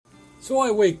So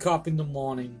I wake up in the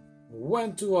morning,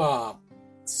 went to a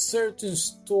certain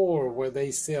store where they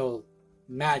sell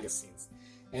magazines,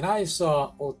 and I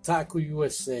saw Otaku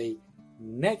USA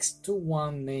next to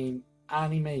one named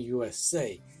Anime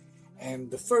USA.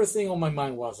 And the first thing on my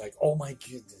mind was like, oh my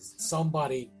goodness,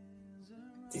 somebody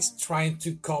is trying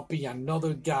to copy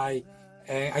another guy.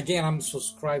 And again, I'm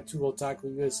subscribed to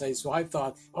Otaku USA, so I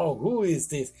thought, oh, who is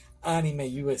this Anime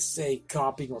USA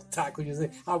copying Otaku USA?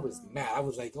 I was mad. I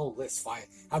was like, oh, let's fight.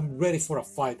 I'm ready for a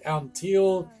fight.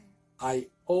 Until I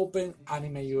opened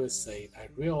Anime USA, I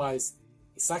realized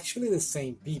it's actually the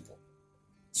same people.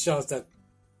 It's just that,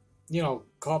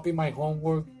 copy my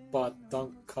homework, but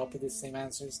don't copy the same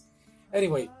answers.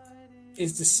 Anyway,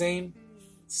 it's the same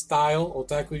style.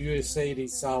 Otaku USA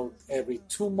is out every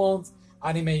 2 months.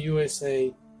 Anime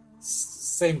USA,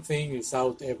 same thing, is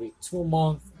out every 2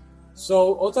 months.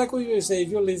 So Otaku USA, if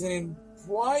you're listening,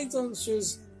 why don't you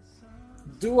just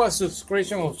do a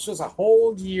subscription of just a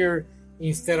whole year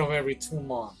instead of every 2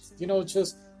 months?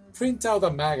 Just print out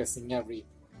a magazine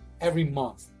every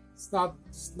month. It's not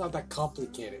that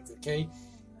complicated, okay?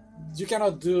 You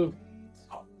cannot do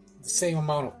the same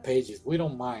amount of pages. We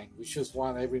don't mind. We just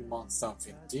want every month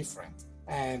something different.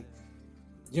 And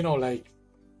like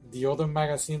the other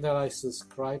magazine that I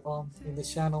subscribe on in the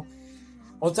channel,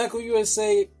 Otaku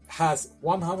USA has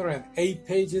 108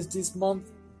 pages this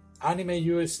month. Anime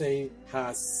USA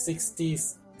has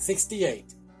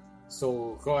 68.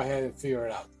 So go ahead and figure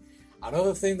it out.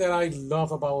 Another thing that I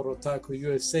love about Otaku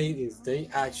USA is they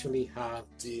actually have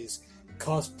this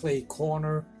cosplay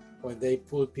corner when they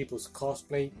put people's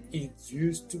cosplay. It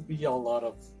used to be a lot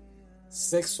of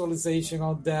sexualization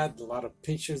on that, a lot of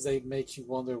pictures that make you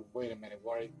wonder, wait a minute,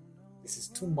 this is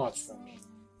too much for me.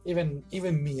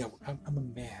 Even me, I'm a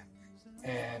man,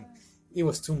 and it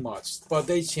was too much. But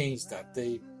they changed that.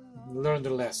 They learned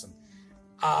the lesson.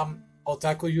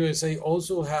 Otaku USA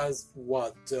also has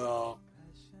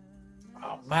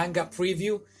manga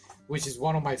preview, which is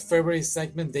one of my favorite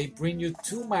segments. They bring you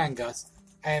two mangas,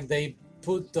 and they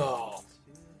put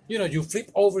you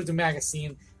flip over the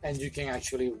magazine, and you can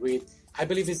actually read. I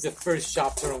believe it's the first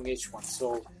chapter on each one,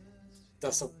 so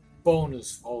that's a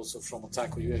bonus also from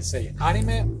Otaku USA.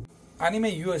 Anime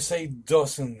USA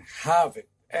doesn't have it,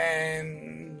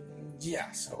 and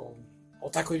yeah, so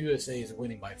Otaku USA is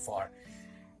winning by far.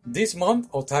 This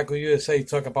month, Otaku USA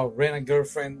talk about Rent a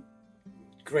Girlfriend.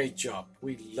 Great job.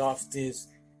 We love this.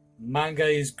 Manga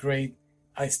is great.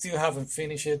 I still haven't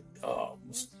finished it.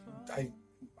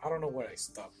 I don't know where I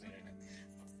stopped reading it.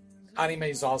 Anime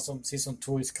is awesome. Season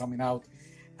 2 is coming out.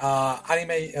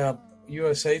 Anime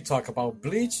USA talk about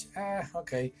Bleach.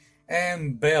 Okay.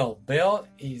 And Bell.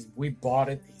 We bought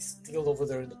it. It's still over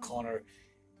there in the corner.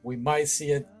 We might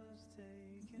see it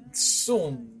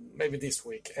soon, maybe this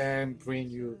week, and bring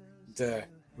you the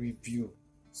review.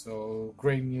 So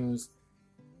great news.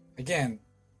 Again,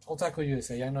 Otaku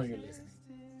USA, I know you're listening.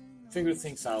 Figure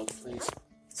things out, please.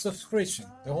 Subscription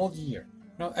the whole year,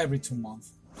 not every 2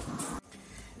 months.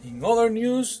 In other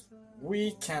news,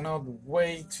 we cannot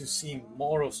wait to see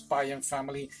more of Spy and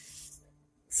Family.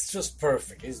 It's just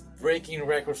perfect. It's breaking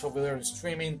records over there in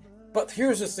streaming. But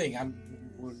here's the thing, I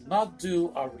will not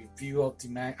do a review of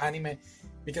the anime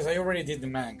because I already did the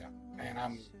manga, and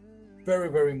I'm very,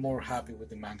 very more happy with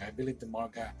the manga. I believe the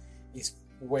manga is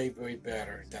way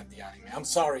better than the anime. I'm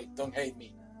sorry, don't hate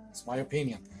me. It's my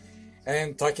opinion.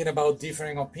 And talking about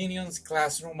different opinions,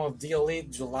 Classroom of the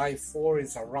Elite, July 4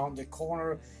 is around the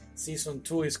corner. Season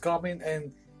 2 is coming.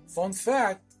 And fun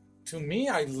fact, to me,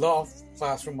 I love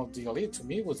Classroom of the Elite. To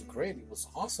me, it was great. It was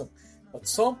awesome. But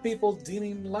some people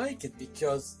didn't like it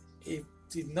because it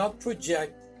did not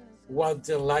project what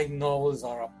the light novels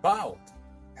are about.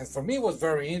 And for me, it was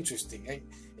very interesting. It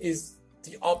is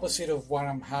the opposite of what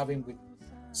I'm having with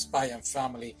Spy and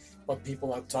Family, but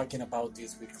people are talking about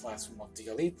this with Classroom of the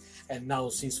Elite, and now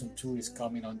season 2 is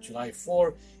coming on July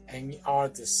 4, and are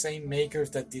the same makers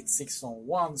that did season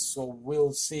 1, so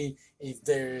we'll see if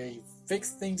they fix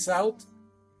things out.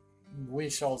 We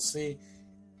shall see.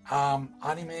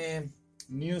 Anime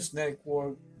News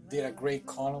Network did a great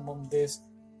column on this.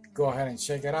 Go ahead and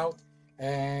check it out,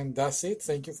 and that's it.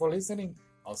 Thank you for listening.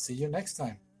 I'll see you next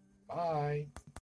time. Bye.